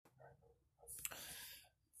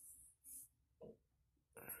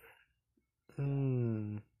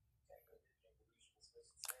Hmm.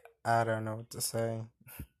 I don't know what to say.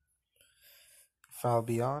 If I'll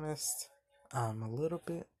be honest, I'm a little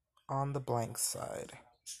bit on the blank side.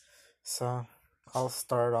 So I'll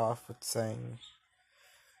start off with saying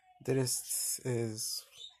this is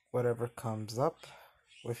whatever comes up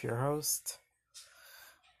with your host,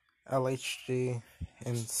 LHG,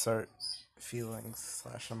 insert feelings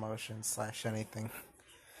slash emotions slash anything.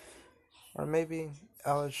 Or maybe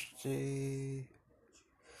LHG.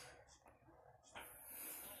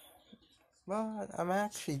 Well, I'm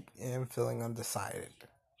actually am feeling undecided.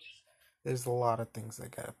 There's a lot of things I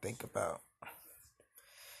gotta think about.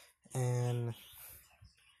 And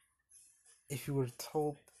if you were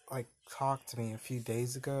told, talk to me a few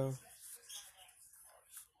days ago,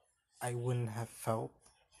 I wouldn't have felt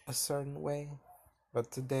a certain way. But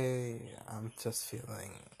today, I'm just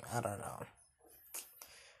feeling, I don't know.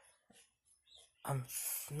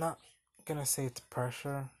 Not gonna say it's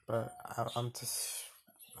pressure, but I'm just,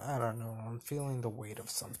 I don't know. I'm feeling the weight of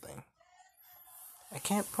something. I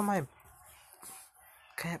can't put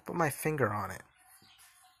my finger on it.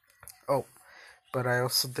 Oh, but I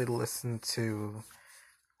also did listen to,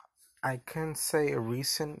 I couldn't say a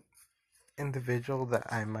recent individual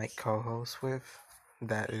that I might co-host with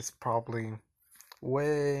that is probably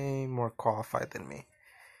way more qualified than me.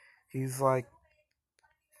 He's like,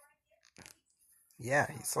 yeah,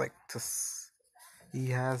 he's like just he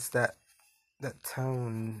has that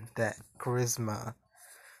tone, that charisma,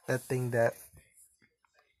 that thing that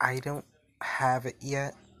I don't have it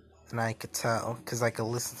yet, and I could tell because I could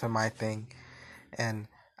listen to my thing, and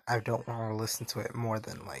I don't want to listen to it more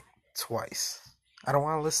than like twice. I don't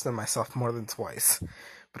want to listen to myself more than twice.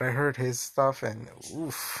 But I heard his stuff, and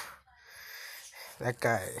oof, that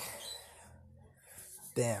guy,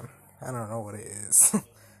 damn, I don't know what it is.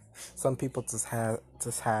 Some people just have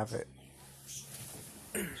it.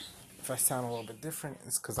 If I sound a little bit different,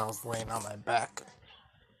 it's because I was laying on my back,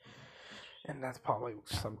 and that's probably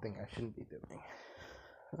something I shouldn't be doing.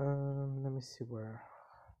 Let me see where.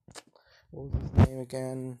 What was his name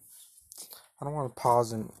again? I don't want to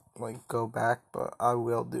pause and go back, but I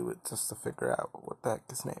will do it just to figure out what the heck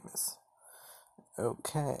his name is.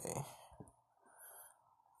 Okay.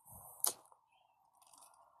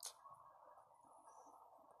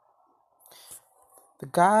 The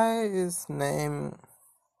guy is named.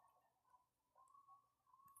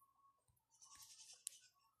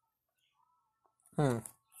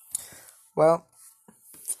 Well,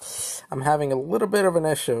 I'm having a little bit of an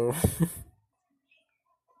issue.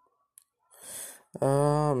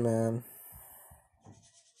 Oh man.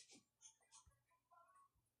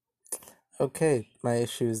 Okay, my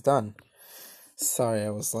issue is done. Sorry, I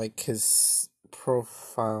was his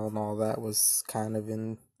profile and all that was kind of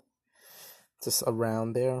in just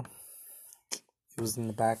around there. It was in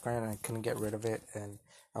the background and I couldn't get rid of it, and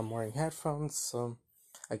I'm wearing headphones so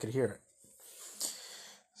I could hear it.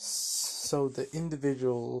 So the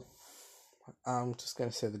individual, I'm just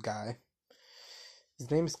gonna say the guy,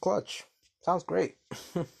 his name is Clutch. Sounds great.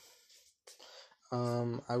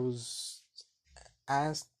 I was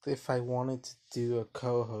asked if I wanted to do a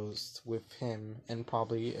co-host with him and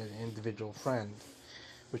probably an individual friend,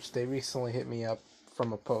 which they recently hit me up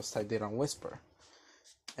from a post I did on Whisper.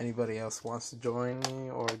 Anybody else wants to join me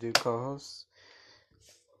or do co-hosts?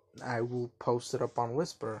 I will post it up on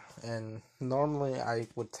Whisper, and normally I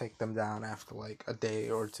would take them down after a day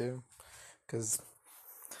or two, because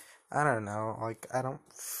I don't know, I don't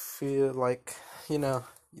feel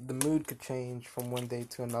the mood could change from one day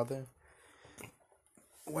to another.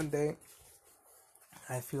 One day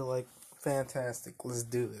I feel fantastic, let's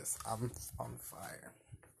do this, I'm on fire.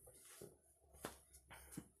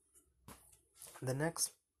 The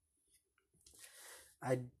next,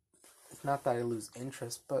 I not that I lose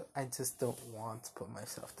interest, but I just don't want to put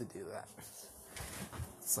myself to do that.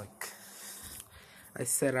 It's I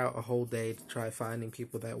set out a whole day to try finding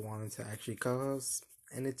people that wanted to actually co-host,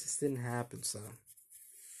 and it just didn't happen. So,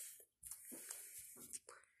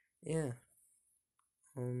 yeah.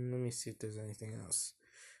 Let me see if there's anything else.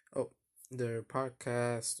 Oh, their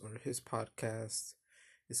podcast or his podcast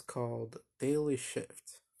is called Daily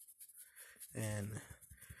Shift, and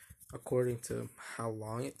according to how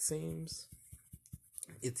long it seems,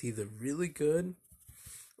 it's either really good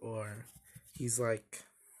or he's I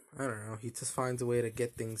don't know, he just finds a way to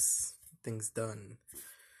get things done.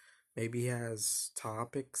 Maybe he has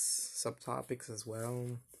topics, subtopics as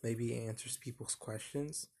well. Maybe he answers people's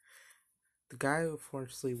questions. The guy,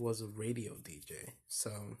 unfortunately, was a radio DJ,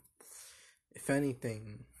 so if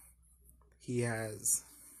anything, he has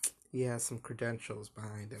some credentials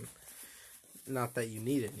behind him. Not that you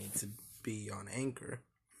need to be on Anchor,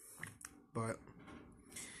 but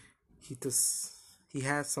he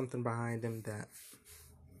has something behind him that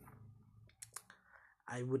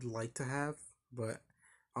I would like to have, but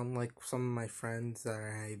unlike some of my friends that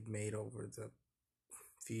I had made over the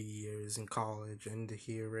few years in college and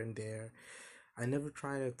here and there, I never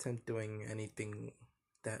tried to attempt doing anything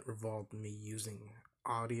that revolved me using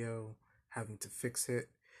audio, having to fix it,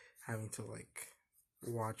 having to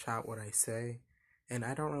watch out what I say. And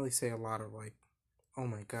I don't really say a lot of oh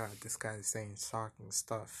my god, this guy's saying shocking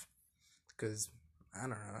stuff. Because, I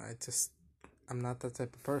don't know, I'm not that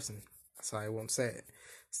type of person. So I won't say it.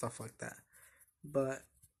 Stuff like that. But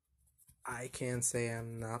I can say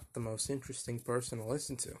I'm not the most interesting person to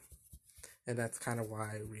listen to. And that's kind of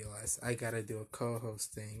why I realized I gotta do a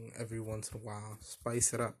co-host thing every once in a while.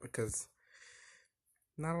 Spice it up, because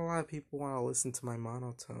not a lot of people want to listen to my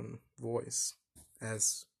monotone voice,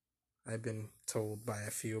 as I've been told by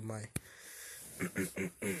a few of my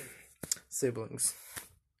siblings.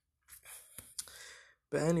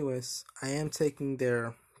 But anyways, I am taking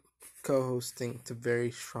their co-hosting to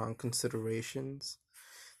very strong considerations.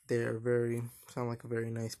 They're sound like very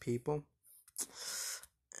nice people.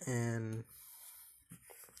 And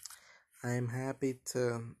I am happy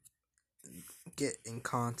to get in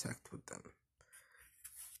contact with them.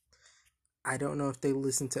 I don't know if they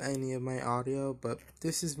listen to any of my audio, but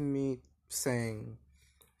this is me saying,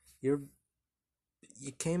 you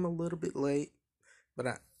came a little bit late,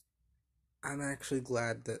 but I'm actually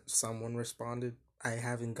glad that someone responded. I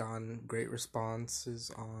haven't gotten great responses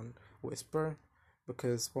on Whisper,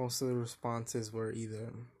 because most of the responses were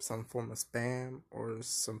either some form of spam or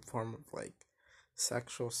some form of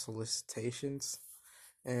sexual solicitations.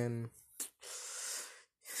 And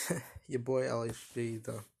your boy LHG,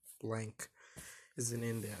 the blank, isn't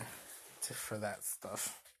in there for that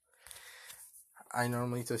stuff. I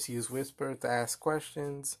normally just use Whisper to ask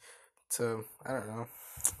questions, to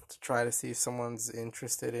try to see if someone's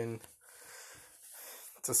interested in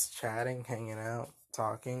just chatting, hanging out,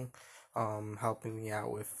 talking, helping me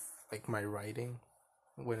out with my writing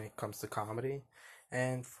when it comes to comedy,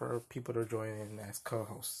 and for people to join in as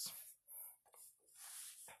co-hosts.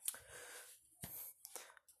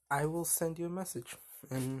 I will send you a message,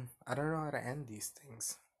 and I don't know how to end these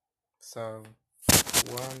things. So,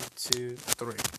 1, 2, 3.